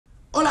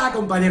Hola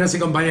compañeros y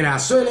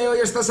compañeras, soy Leo y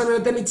estás en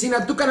Ltecnic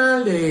China, tu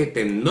canal de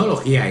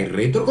tecnología y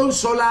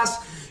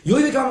retroconsolas. Y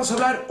hoy de qué vamos a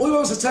hablar, hoy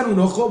vamos a echar un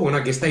ojo, bueno,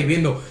 aquí estáis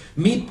viendo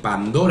mi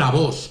Pandora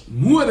Box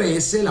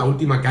 9S, la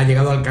última que ha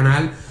llegado al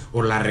canal,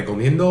 os la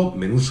recomiendo,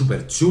 menú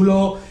súper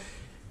chulo.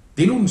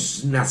 Tiene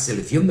una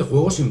selección de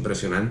juegos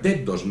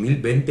impresionante,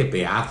 2020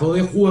 pedazo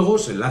de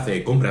juegos, enlace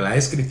de compra en la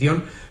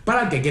descripción.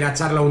 Para el que quiera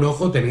echarle un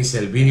ojo tenéis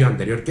el vídeo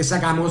anterior que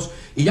sacamos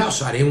y ya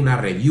os haré una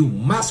review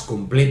más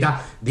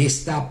completa de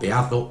esta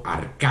pedazo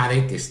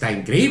arcade que está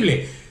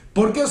increíble.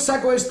 ¿Por qué os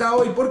saco esta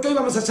hoy? Porque hoy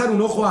vamos a echar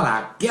un ojo a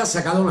la que ha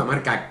sacado la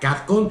marca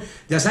Capcom.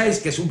 Ya sabéis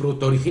que es un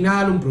producto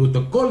original, un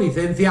producto con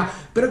licencia,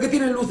 pero que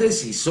tiene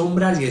luces y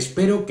sombras y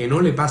espero que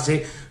no le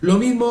pase lo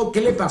mismo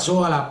que le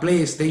pasó a la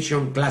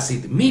PlayStation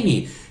Classic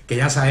Mini, que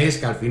ya sabéis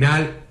que al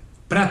final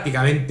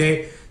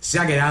prácticamente se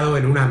ha quedado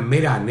en una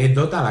mera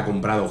anécdota, la ha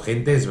comprado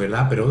gente, es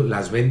verdad, pero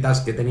las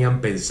ventas que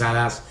tenían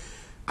pensadas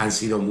han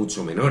sido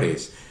mucho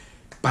menores.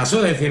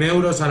 Pasó de 100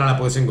 euros, ahora la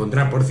puedes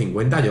encontrar por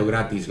 50, yo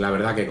gratis, la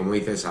verdad que como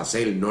dices,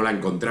 Sasel no la he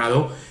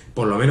encontrado,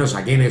 por lo menos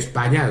aquí en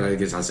España, sabéis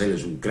que Sasel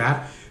es un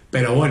crack,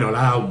 pero bueno, le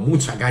ha dado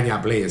mucha caña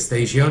a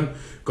PlayStation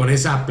con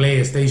esa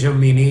PlayStation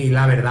Mini y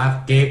la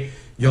verdad que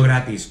yo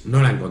gratis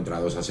no la he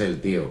encontrado,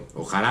 Sasel, tío.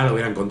 Ojalá lo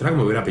hubiera encontrado,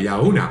 me hubiera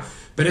pillado una.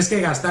 Pero es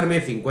que gastarme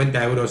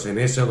 50 euros en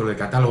eso, con el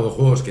catálogo de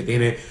juegos que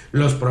tiene,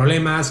 los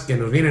problemas que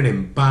nos vienen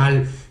en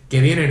PAL,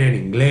 que vienen en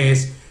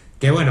inglés,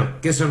 que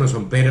bueno, que eso no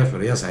son peros,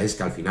 pero ya sabéis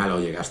que al final,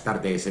 oye,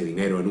 gastarte ese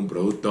dinero en un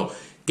producto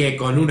que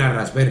con una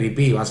Raspberry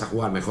Pi vas a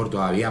jugar mejor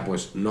todavía,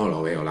 pues no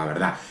lo veo, la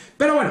verdad.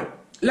 Pero bueno,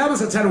 le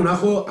vamos a echar un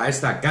ojo a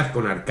esta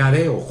CAPCOM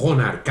Arcade o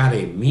Home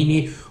Arcade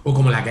Mini, o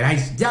como la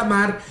queráis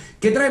llamar,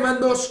 que trae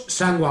mandos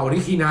Sangua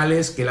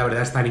originales, que la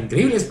verdad están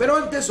increíbles. Pero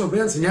antes os voy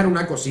a enseñar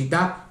una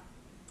cosita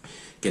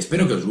que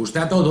espero que os guste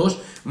a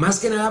todos, más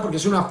que nada porque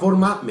es una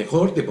forma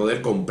mejor de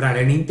poder comprar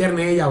en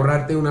internet y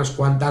ahorrarte unas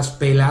cuantas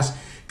pelas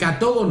que a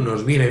todos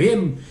nos viene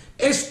bien.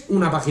 Es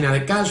una página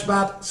de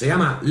cashback, se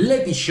llama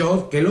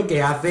Ltecnic, que lo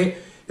que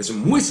hace es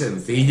muy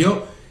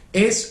sencillo,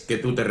 es que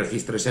tú te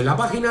registres en la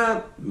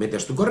página,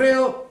 metes tu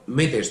correo,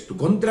 metes tu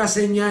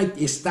contraseña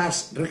y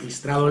estás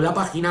registrado en la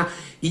página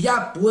y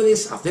ya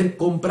puedes hacer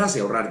compras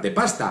y ahorrarte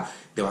pasta.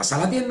 Te vas a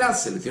la tienda,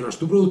 seleccionas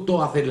tu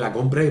producto, haces la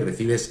compra y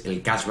recibes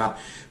el cashback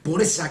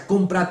por esa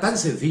compra, tan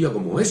sencillo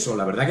como eso.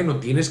 La verdad que no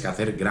tienes que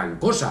hacer gran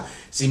cosa.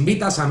 Si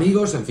invitas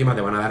amigos, encima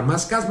te van a dar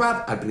más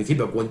cashback. Al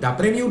principio cuenta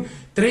premium,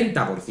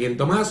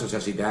 30% más, o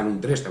sea, si te dan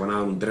un 3, te van a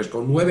dar un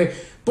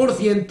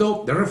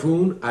 3,9% de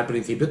refund. Al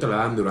principio te lo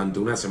dan durante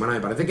una semana, me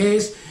parece que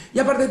es. Y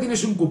aparte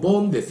tienes un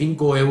cupón de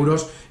 5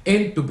 euros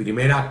en tu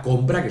primera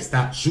compra, que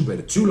está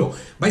súper chulo.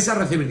 Vais a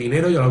recibir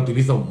dinero, yo la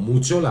utilizo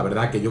mucho, la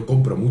verdad que yo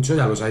compro mucho,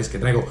 ya lo sabéis que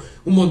traigo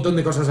un montón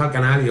de cosas al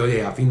canal y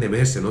oye, a fin de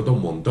mes se nota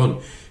un montón.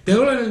 Te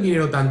devuelven el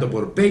dinero tanto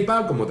por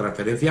PayPal como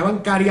transferencia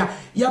bancaria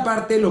y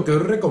aparte lo que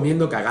os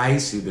recomiendo que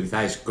hagáis si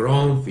utilizáis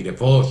Chrome,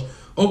 Firefox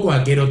o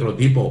cualquier otro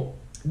tipo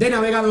de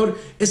navegador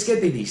es que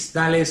te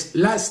instales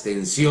la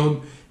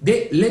extensión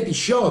de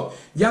Ltecnic.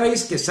 Ya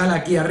veis que sale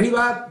aquí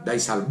arriba,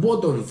 dais al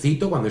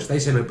botoncito cuando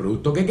estáis en el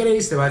producto que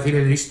queréis, te va a decir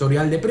el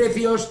historial de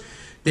precios,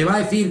 te va a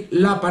decir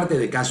la parte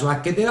de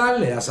cashback que te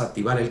dan, le das a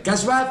activar el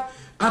cashback,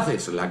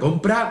 haces la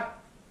compra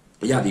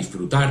y a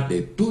disfrutar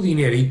de tu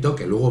dinerito,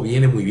 que luego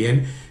viene muy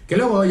bien, que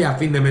luego ya a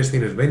fin de mes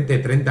tienes 20,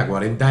 30,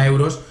 40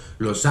 euros,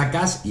 lo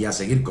sacas y a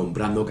seguir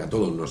comprando, que a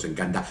todos nos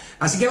encanta.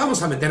 Así que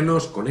vamos a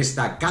meternos con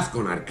esta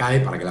CAPCOM Arcade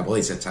para que la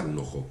podáis echar un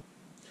ojo.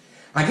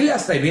 Aquí la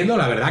estáis viendo,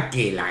 la verdad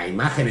que la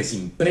imagen es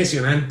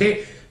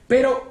impresionante,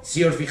 pero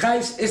si os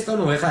fijáis, esto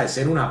no deja de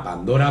ser una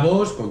Pandora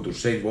Box con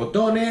tus 6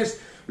 botones,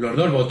 los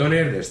 2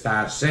 botones de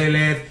Start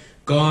Select,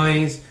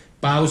 Coins,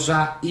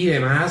 pausa y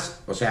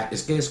demás. O sea,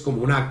 es que es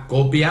como una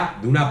copia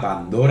de una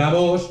Pandora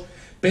Box,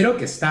 pero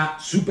que está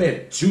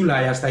súper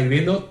chula, ya estáis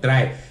viendo,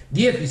 trae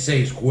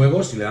 16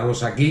 juegos, si le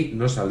damos aquí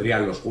nos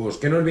saldrían los juegos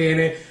que nos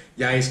viene,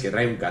 ya veis que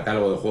trae un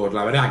catálogo de juegos,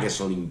 la verdad que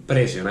son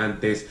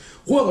impresionantes,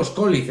 juegos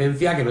con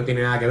licencia, que no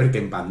tiene nada que ver que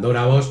en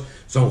Pandora Box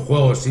son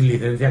juegos sin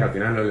licencia, que al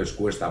final no les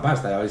cuesta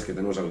pasta, ya veis que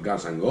tenemos el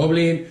Guns N'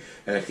 Goblin,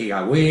 el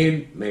Giga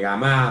Win, Mega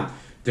Man,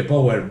 The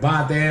Power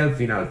Battle,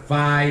 Final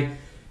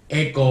Fight,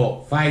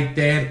 Echo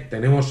Fighter,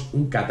 tenemos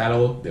un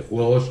catálogo de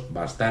juegos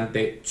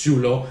bastante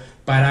chulo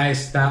para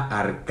esta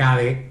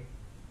arcade.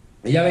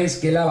 Y ya veis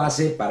que la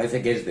base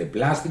parece que es de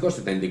plástico,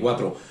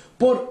 74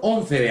 por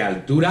 11 de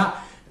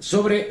altura,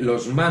 sobre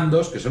los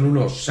mandos, que son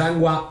unos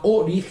Sangua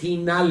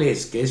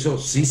originales, que eso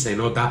sí se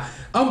nota,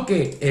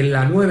 aunque en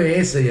la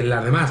 9S y en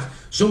las demás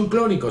son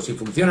clónicos y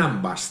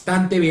funcionan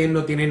bastante bien,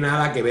 no tiene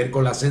nada que ver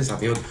con la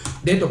sensación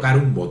de tocar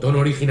un botón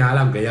original,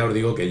 aunque ya os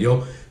digo que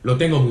yo lo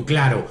tengo muy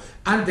claro.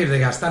 Antes de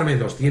gastarme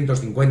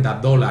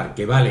 $250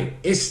 que vale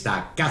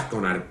esta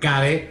CAPCOM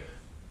Arcade,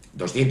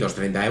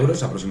 230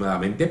 euros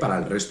aproximadamente para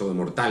el resto de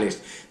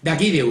mortales de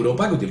aquí de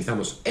Europa, que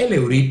utilizamos el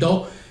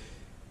eurito,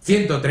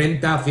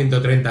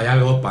 130 y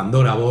algo,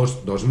 Pandora Box,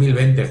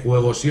 2020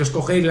 juegos. Si os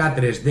cogéis la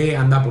 3D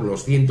anda por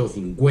los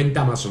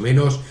 150 más o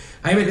menos.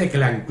 Hay veces que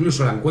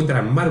incluso la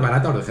encuentran más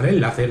barata. Os dejaré el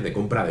enlace de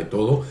compra de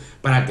todo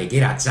para el que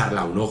quiera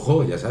echarla un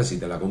ojo. Ya sabes, si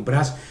te la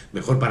compras,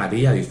 mejor para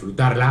ti, a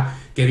disfrutarla.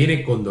 Que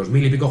viene con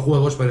 2000 y pico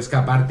juegos, pero es que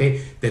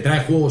aparte te trae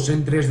juegos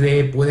en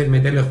 3D. Puedes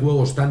meterle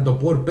juegos tanto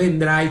por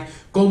pendrive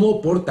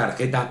como por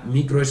tarjeta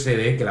micro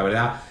SD, que la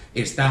verdad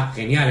está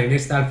genial. En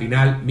esta al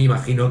final me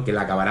imagino que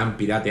la acabarán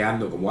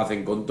pirateando como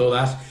hacen con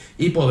todas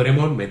y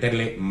podremos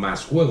meterle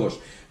más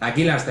juegos.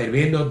 Aquí la estáis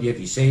viendo,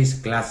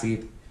 16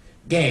 Classic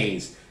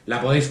Games.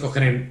 La podéis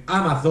coger en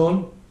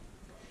Amazon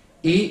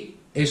y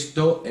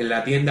esto en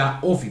la tienda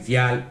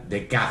oficial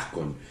de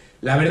Capcom.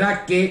 La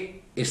verdad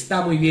que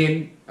está muy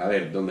bien. A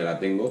ver, ¿dónde la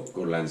tengo?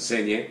 Que os la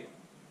enseñe.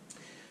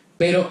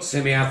 Pero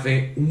se me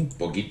hace un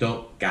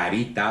poquito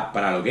carita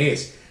para lo que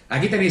es.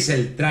 Aquí tenéis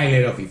el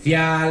tráiler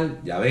oficial,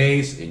 ya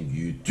veis, en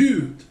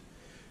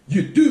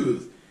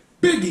YouTube,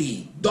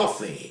 Peggy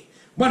 12.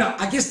 Bueno,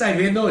 aquí estáis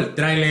viendo el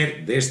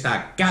tráiler de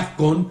esta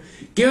Capcom,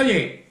 que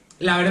oye,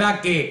 la verdad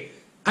que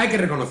hay que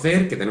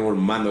reconocer que tenemos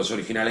mandos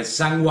originales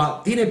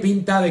Sanwa, tiene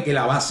pinta de que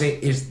la base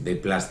es de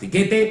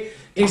plastiquete,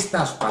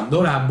 estas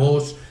Pandora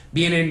Box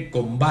vienen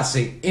con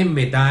base en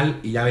metal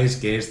y ya veis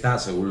que esta,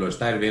 según lo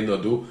estáis viendo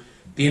tú,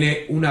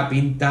 tiene una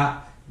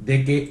pinta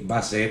de que va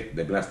a ser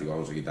de plástico.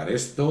 Vamos a quitar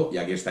esto y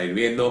aquí estáis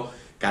viendo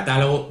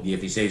catálogo,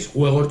 16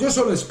 juegos. Yo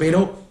solo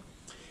espero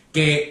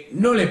que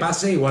no le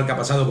pase igual que ha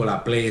pasado con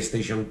la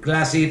PlayStation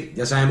Classic.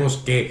 Ya sabemos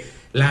que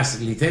las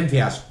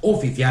licencias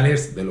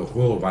oficiales de los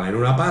juegos valen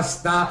una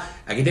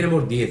pasta. Aquí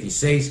tenemos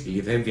 16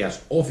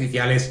 licencias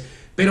oficiales,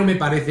 pero me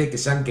parece que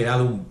se han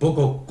quedado un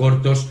poco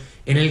cortos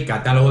en el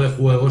catálogo de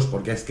juegos,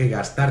 porque es que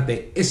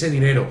gastarte ese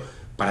dinero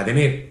para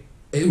tener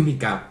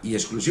única y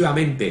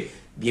exclusivamente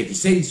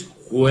 16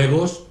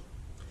 juegos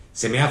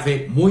se me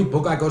hace muy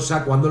poca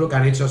cosa, cuando lo que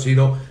han hecho ha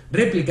sido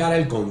replicar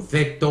el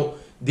concepto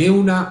de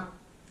una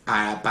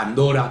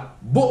Pandora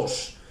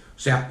Box. O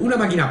sea, una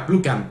máquina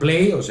plug and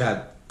play, o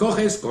sea,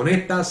 coges,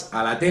 conectas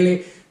a la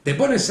tele, te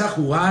pones a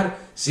jugar,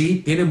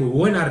 sí, tiene muy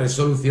buena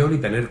resolución y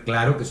tener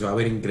claro que se va a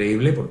ver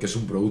increíble porque es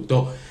un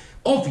producto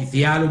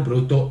oficial, un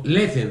producto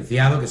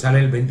licenciado que sale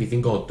el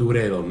 25 de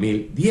octubre de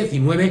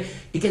 2019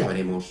 y que ya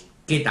veremos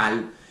qué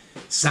tal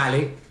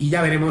sale y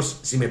ya veremos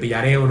si me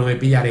pillaré o no me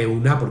pillaré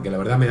una, porque la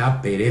verdad me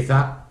da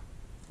pereza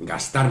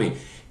gastarme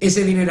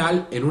ese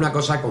dineral en una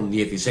cosa con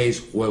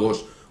 16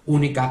 juegos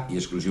única y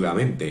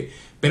exclusivamente.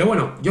 Pero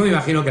bueno, yo me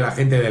imagino que la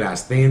gente de la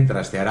STEM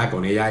trasteará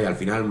con ella y al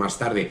final, más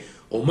tarde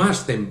o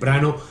más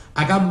temprano,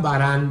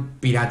 acabarán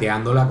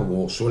pirateándola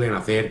como suelen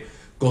hacer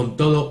con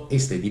todo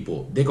este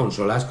tipo de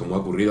consolas, como ha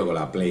ocurrido con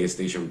la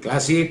PlayStation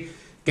Classic,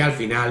 que al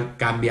final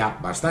cambia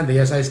bastante.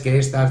 Ya sabes que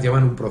estas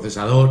llevan un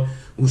procesador,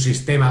 un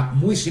sistema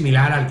muy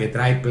similar al que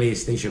trae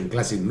PlayStation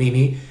Classic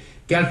Mini,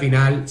 que al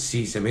final,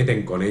 si se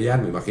meten con ellas,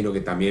 me imagino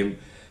que también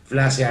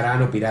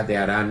flashearán o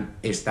piratearán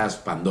estas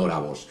Pandora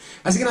Box.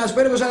 Así que nada,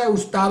 espero que os haya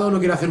gustado. No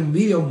quiero hacer un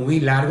vídeo muy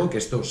largo, que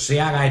esto se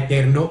haga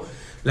eterno.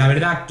 La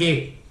verdad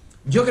que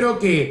yo creo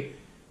que,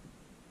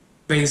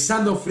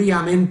 pensando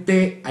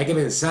fríamente, hay que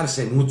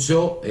pensarse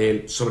mucho,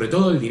 sobre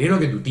todo el dinero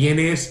que tú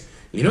tienes,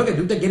 el dinero que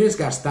tú te quieres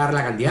gastar,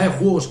 la cantidad de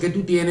juegos que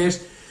tú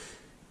tienes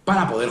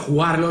para poder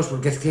jugarlos,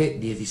 porque es que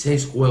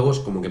 16 juegos,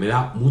 como que me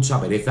da mucha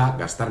pereza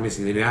gastarme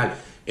ese dineral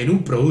en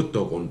un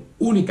producto con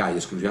única y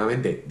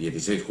exclusivamente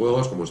 16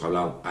 juegos, como os he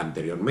hablado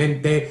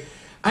anteriormente.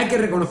 Hay que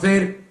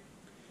reconocer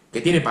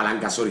que tiene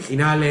palancas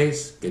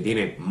originales, que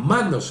tiene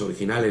mandos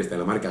originales de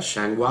la marca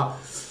Sanwa,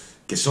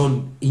 que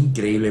son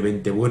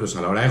increíblemente buenos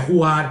a la hora de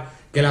jugar,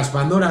 que las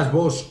Pandora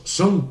Box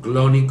son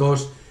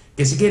clónicos,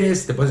 que si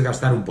quieres te puedes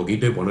gastar un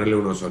poquito y ponerle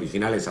unos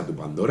originales a tu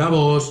Pandora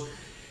Box,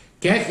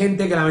 que hay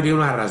gente que le ha metido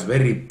una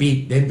Raspberry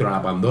Pi dentro a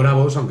la Pandora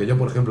Box, aunque yo,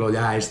 por ejemplo,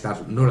 ya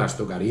estas no las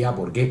tocaría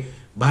porque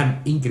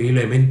van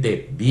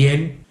increíblemente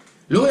bien.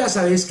 Luego ya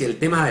sabéis que el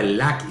tema del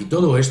lag y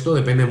todo esto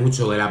depende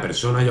mucho de la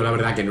persona. Yo la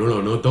verdad que no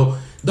lo noto.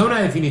 Da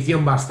una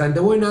definición bastante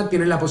buena,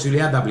 tienen la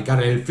posibilidad de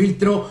aplicar el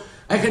filtro.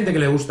 Hay gente que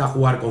le gusta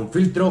jugar con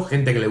filtro,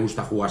 gente que le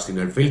gusta jugar sin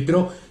el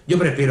filtro. Yo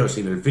prefiero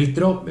sin el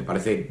filtro, me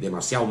parece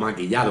demasiado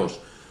maquillados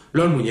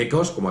los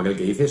muñecos, como aquel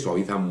que dice,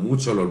 suavizan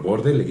mucho los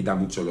bordes, le quitan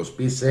mucho los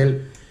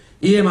píxeles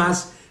y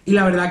demás. Y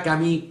la verdad que a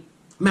mí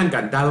me ha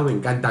encantado, me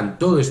encantan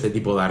todo este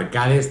tipo de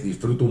arcades,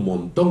 disfruto un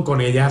montón con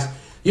ellas.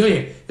 Y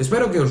oye,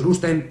 espero que os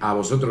gusten a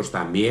vosotros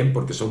también,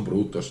 porque son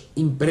productos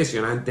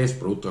impresionantes,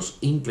 productos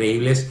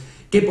increíbles,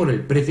 que por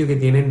el precio que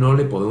tienen no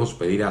le podemos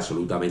pedir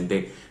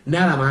absolutamente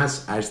nada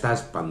más a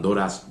estas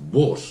Pandoras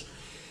Box.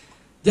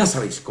 Ya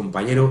sabéis,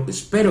 compañero,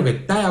 espero que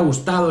te haya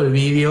gustado el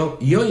vídeo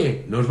y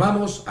oye, nos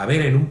vamos a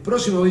ver en un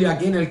próximo vídeo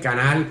aquí en el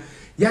canal.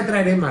 Ya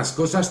traeré más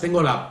cosas,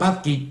 tengo la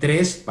PADKey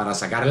 3 para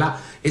sacarla,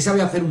 esa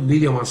voy a hacer un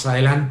vídeo más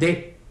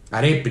adelante.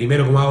 Haré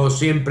primero, como hago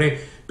siempre,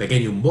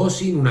 pequeño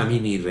unboxing, una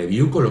mini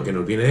review con lo que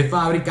nos viene de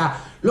fábrica.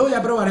 Luego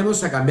ya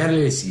probaremos a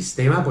cambiarle el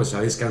sistema, pues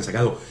sabéis que han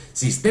sacado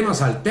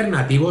sistemas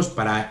alternativos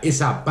para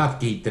esa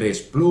PADKey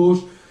 3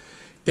 Plus.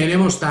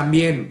 Tenemos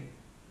también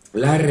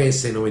la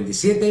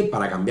RS97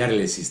 para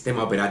cambiarle el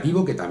sistema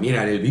operativo, que también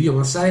haré el vídeo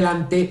más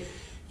adelante,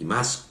 y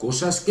más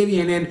cosas que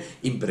vienen,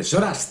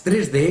 impresoras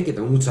 3D, que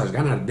tengo muchas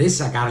ganas de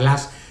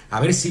sacarlas, a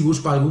ver si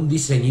busco algún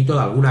diseñito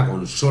de alguna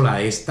consola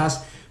de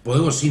estas,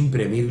 podemos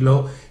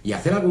imprimirlo y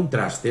hacer algún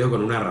trasteo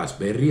con una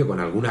Raspberry o con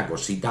alguna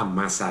cosita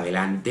más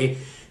adelante.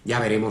 Ya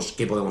veremos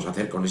qué podemos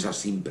hacer con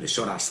esas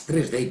impresoras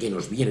 3D que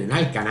nos vienen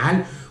al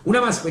canal.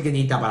 Una más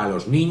pequeñita para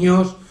los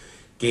niños,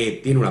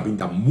 que tiene una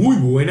pinta muy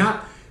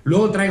buena.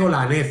 Luego traigo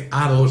la NEF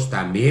A2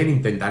 también,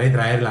 intentaré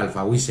traer la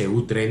Alphawise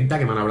U30,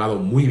 que me han hablado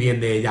muy bien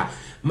de ella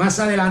más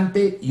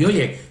adelante. Y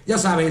oye, ya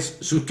sabes,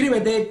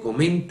 suscríbete,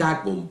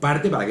 comenta,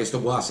 comparte para que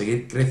esto pueda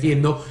seguir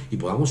creciendo y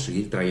podamos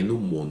seguir trayendo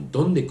un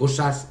montón de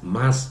cosas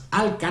más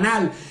al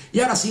canal. Y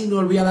ahora sí, no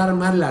os voy a dar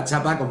más la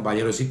chapa,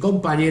 compañeros y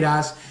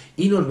compañeras,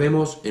 y nos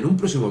vemos en un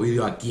próximo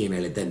vídeo aquí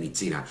en Ltecnic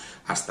China.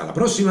 ¡Hasta la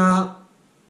próxima!